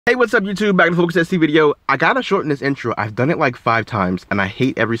Hey, what's up YouTube? Back to the Focus ST video. I gotta shorten this intro. I've done it like 5 times and I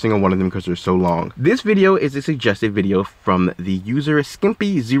hate every single one of them because they're so long. This video is a suggested video from the user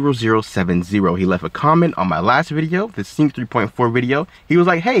Skimpy0070. He left a comment on my last video, the Sync 3.4 video. He was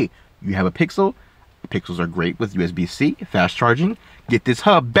like, hey, you have a Pixel? Pixels are great with USB-C, fast charging. Get this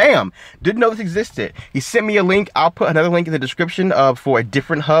hub. Bam! Didn't know this existed. He sent me a link. I'll put another link in the description for a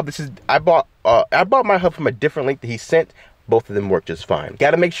different hub. I bought my hub from a different link that he sent. Both of them work just fine.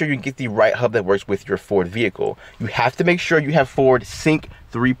 Got to make sure you get the right hub that works with your Ford vehicle. You have to make sure you have Ford Sync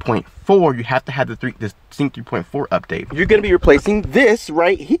 3.4. You have to have the Sync 3.4 update. You're going to be replacing this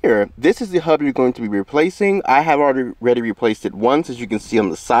right here. This is the hub you're going to be replacing. I have already replaced it once. As you can see on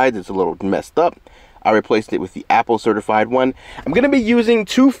the side, it's a little messed up. I replaced it with the Apple certified one. I'm going to be using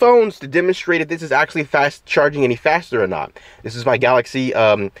 2 phones to demonstrate if this is actually fast charging any faster or not. This is my Galaxy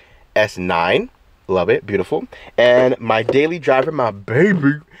S9. Love it, beautiful. And my daily driver, my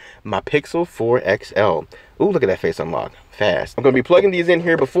baby, my Pixel 4 XL. Ooh, look at that face unlock, fast. I'm gonna be plugging these in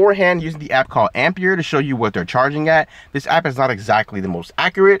here beforehand using the app called Ampere to show you what they're charging at. This app is not exactly the most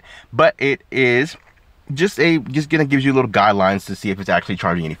accurate, but it is just gonna give you little guidelines to see if it's actually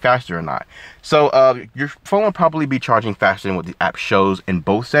charging any faster or not. So your phone will probably be charging faster than what the app shows in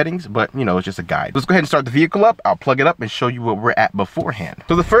both settings, but you know, it's just a guide. Let's go ahead and start the vehicle up. I'll plug it up and show you what we're at beforehand.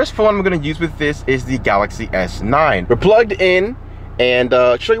 So the first phone I'm gonna use with this is the Galaxy S9. We're plugged in, and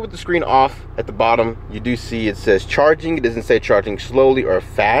show you with the screen off at the bottom. You do see it says charging. It doesn't say charging slowly or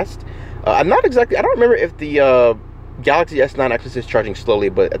fast. I don't remember if the Galaxy S9 actually says charging slowly,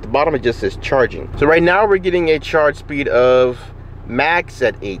 but at the bottom it just says charging. So right now we're getting a charge speed of max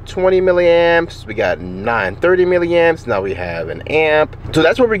at 820 milliamps. We got 930 milliamps. Now we have an amp. So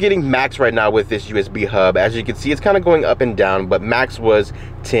that's what we're getting max right now with this USB hub. As you can see, it's kind of going up and down, but max was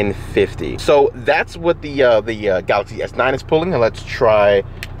 1050. So that's what the Galaxy S9 is pulling. Now let's try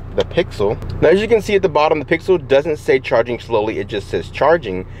the Pixel. Now as you can see at the bottom, the Pixel doesn't say charging slowly, it just says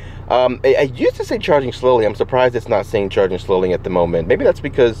charging. I used to say charging slowly. I'm surprised it's not saying charging slowly at the moment. Maybe that's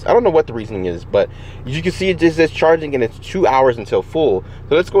because, I don't know what the reasoning is, but as you can see, it just says charging and it's 2 hours until full.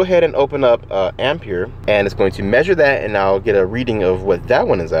 So let's go ahead and open up Ampere, and it's going to measure that, and I'll get a reading of what that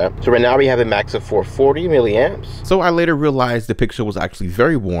one is at. So right now we have a max of 440 milliamps. So I later realized the Pixel was actually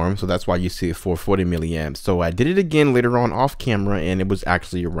very warm, so that's why you see it 440 milliamps. So I did it again later on off camera, and it was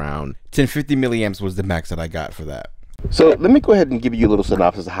actually around 1050 milliamps was the max that I got for that. So let me go ahead and give you a little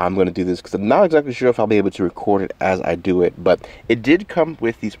synopsis of how I'm going to do this, because I'm not exactly sure if I'll be able to record it as I do it, but it did come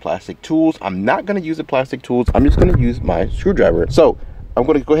with these plastic tools. I'm not going to use the plastic tools. I'm just going to use my screwdriver. So I'm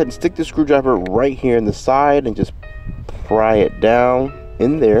going to go ahead and stick the screwdriver right here in the side and just pry it down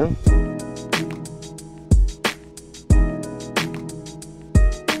in there.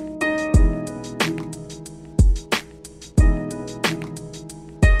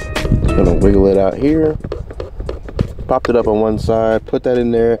 Just going to wiggle it out here. Popped it up on one side, put that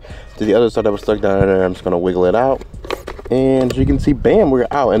in there. To the other side that was stuck down there, I'm just gonna wiggle it out. And as you can see, bam, we're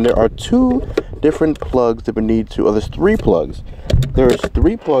out. And there are 2 different plugs that we need to, or there's 3 plugs. There's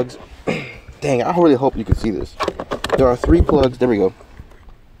 3 plugs. Dang, I really hope you can see this. There are 3 plugs, there we go.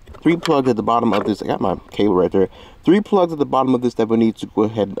 3 plugs at the bottom of this. I got my cable right there. 3 plugs at the bottom of this that we need to go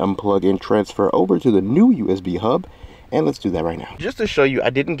ahead and unplug and transfer over to the new USB hub. And let's do that right now. Just to show you, I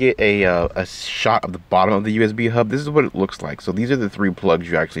didn't get a shot of the bottom of the USB hub. This is what it looks like. So these are the 3 plugs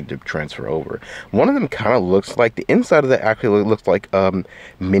you actually do transfer over. One of them kind of looks like, the inside of that actually looks like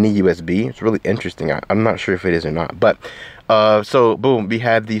mini USB. It's really interesting. I'm not sure if it is or not. But so boom, we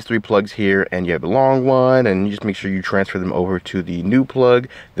have these 3 plugs here, and you have the long one, and you just make sure you transfer them over to the new plug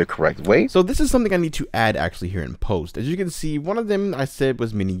the correct way. So this is something I need to add actually here in post. As you can see, one of them I said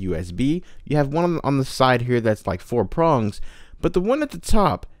was mini USB. You have one on the side here that's like 4 prongs, but the one at the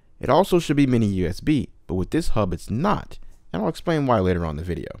top, it also should be mini USB, but with this hub it's not, and I'll explain why later on in the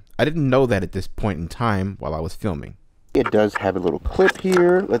video. I didn't know that at this point in time while I was filming. It does have a little clip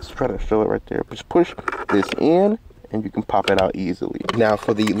here. Let's try to show it right there. Just push this in, and you can pop it out easily. Now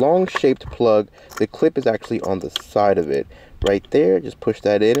for the long shaped plug, the clip is actually on the side of it. Right there, just push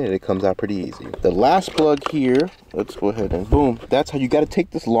that in and it comes out pretty easy. The last plug here, let's go ahead and boom. That's how you gotta take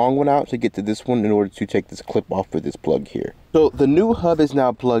this long one out to get to this one in order to take this clip off for this plug here. So the new hub is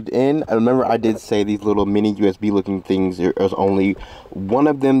now plugged in. I remember I did say these little mini USB looking things, there's only one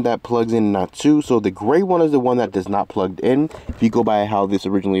of them that plugs in, not 2. So the gray one is the one that does not plug in. If you go by how this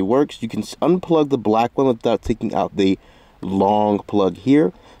originally works, you can unplug the black one without taking out the long plug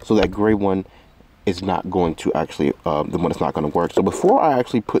here. So that gray one is not going to actually, the one that's not going to work. So before I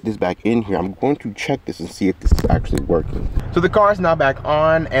actually put this back in here, I'm going to check this and see if this is actually working. So the car is now back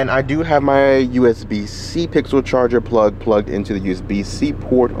on, and I do have my USB-C Pixel charger plugged into the USB-C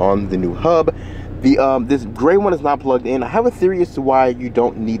port on the new hub. This gray one is not plugged in. I have a theory as to why you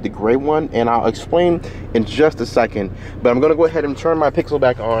don't need the gray one, and I'll explain in just a second. But I'm going to go ahead and turn my Pixel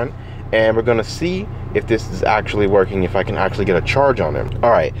back on, and we're going to see if this is actually working, if I can actually get a charge on it. All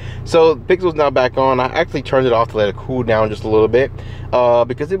right, so Pixel's now back on. I actually turned it off to let it cool down just a little bit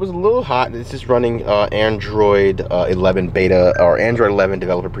because it was a little hot. This is running Android 11 beta, or Android 11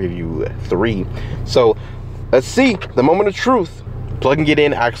 developer preview 3. So let's see, the moment of truth. Plugging it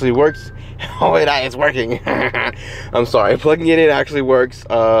in actually works. Oh, it's working. I'm sorry, plugging it in actually works.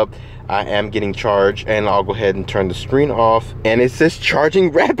 I am getting charged, and I'll go ahead and turn the screen off, and it says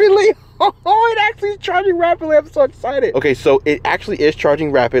charging rapidly. Oh, it actually is charging rapidly. I'm so excited. Okay, so it actually is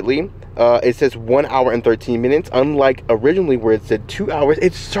charging rapidly. It says 1 hour and 13 minutes, unlike originally where it said 2 hours.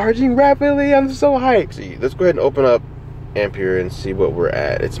 It's charging rapidly. I'm so hyped. See, let's go ahead and open up Ampere and see what we're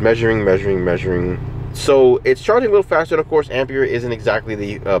at. It's measuring. So it's charging a little faster, and of course Ampere isn't exactly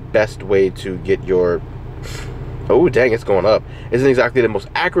the best way to get your, oh dang, it's going up. Isn't exactly the most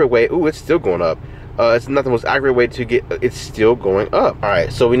accurate way. Oh, it's still going up. It's not the most accurate way to get, it's still going up. All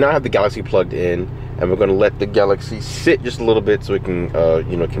right, so we now have the Galaxy plugged in, and we're gonna let the Galaxy sit just a little bit so it can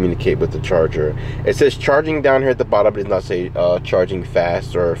you know, communicate with the charger. It says charging down here at the bottom, but it does not say charging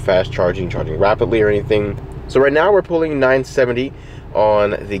fast or fast charging rapidly or anything. So right now we're pulling 970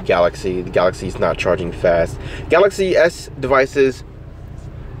 on the Galaxy. The Galaxy is not charging fast. Galaxy S devices,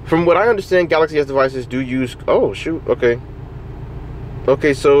 from what I understand, Galaxy S devices do use, oh shoot, okay,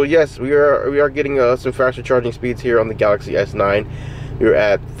 so yes, we are getting some faster charging speeds here on the Galaxy S9. We're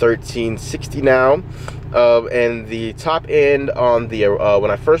at 1360 now, and the top end on the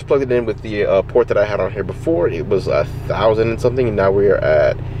when I first plugged it in with the port that I had on here before, it was 1,000 and something, and now we are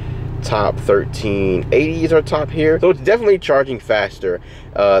at top 1380 is our top here. So it's definitely charging faster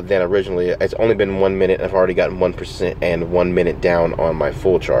than originally. It's only been 1 minute. I've already gotten 1% and 1 minute down on my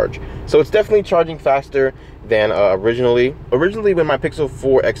full charge. So it's definitely charging faster than originally. Originally, when my Pixel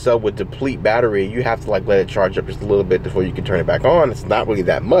 4 XL would deplete battery, you have to like let it charge up just a little bit before you can turn it back on. It's not really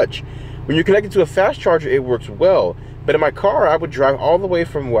that much. When you're connected to a fast charger, it works well. But in my car, I would drive all the way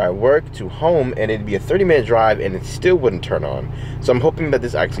from where I work to home, and it'd be a 30-minute drive, and it still wouldn't turn on. So I'm hoping that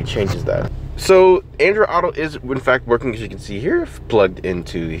this actually changes that. So Android Auto is, in fact, working, as you can see here, plugged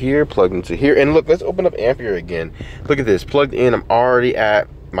into here. And look, let's open up Ampere again. Look at this, plugged in. I'm already at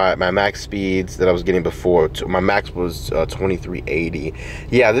my max speeds that I was getting before. My max was 2380.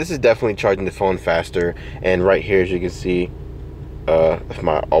 Yeah, this is definitely charging the phone faster. And right here, as you can see, if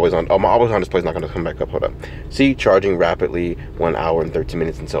my always on display is not going to come back up. Hold up. See, charging rapidly, 1 hour and 13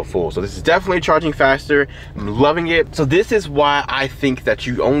 minutes until full. So this is definitely charging faster. I'm loving it. So this is why I think that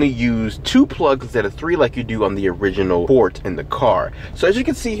you only use 2 plugs instead of 3 like you do on the original port in the car. So as you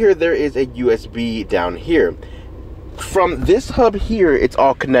can see here, there is a USB down here. From this hub here, it's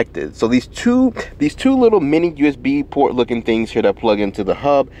all connected. So these two little mini USB port looking things here that plug into the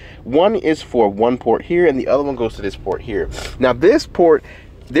hub, one is for one port here and the other one goes to this port here. Now this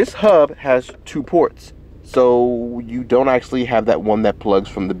hub has 2 ports. So you don't actually have that one that plugs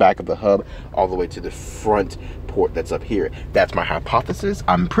from the back of the hub all the way to the front port that's up here. That's my hypothesis.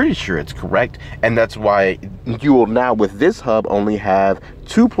 I'm pretty sure it's correct, and that's why you will now with this hub only have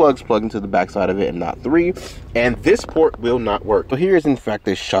 2 plugs plugged into the back side of it and not 3, and this port will not work. So here is in fact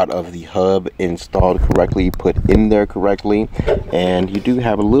a shot of the hub installed correctly, put in there correctly, and you do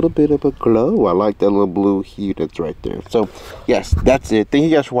have a little bit of a glow. I like that little blue hue that's right there. So yes, that's it. Thank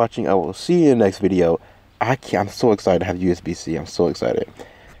you guys for watching. I will see you in the next video. I'm so excited to have USB-C. I'm so excited.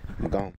 I'm gone.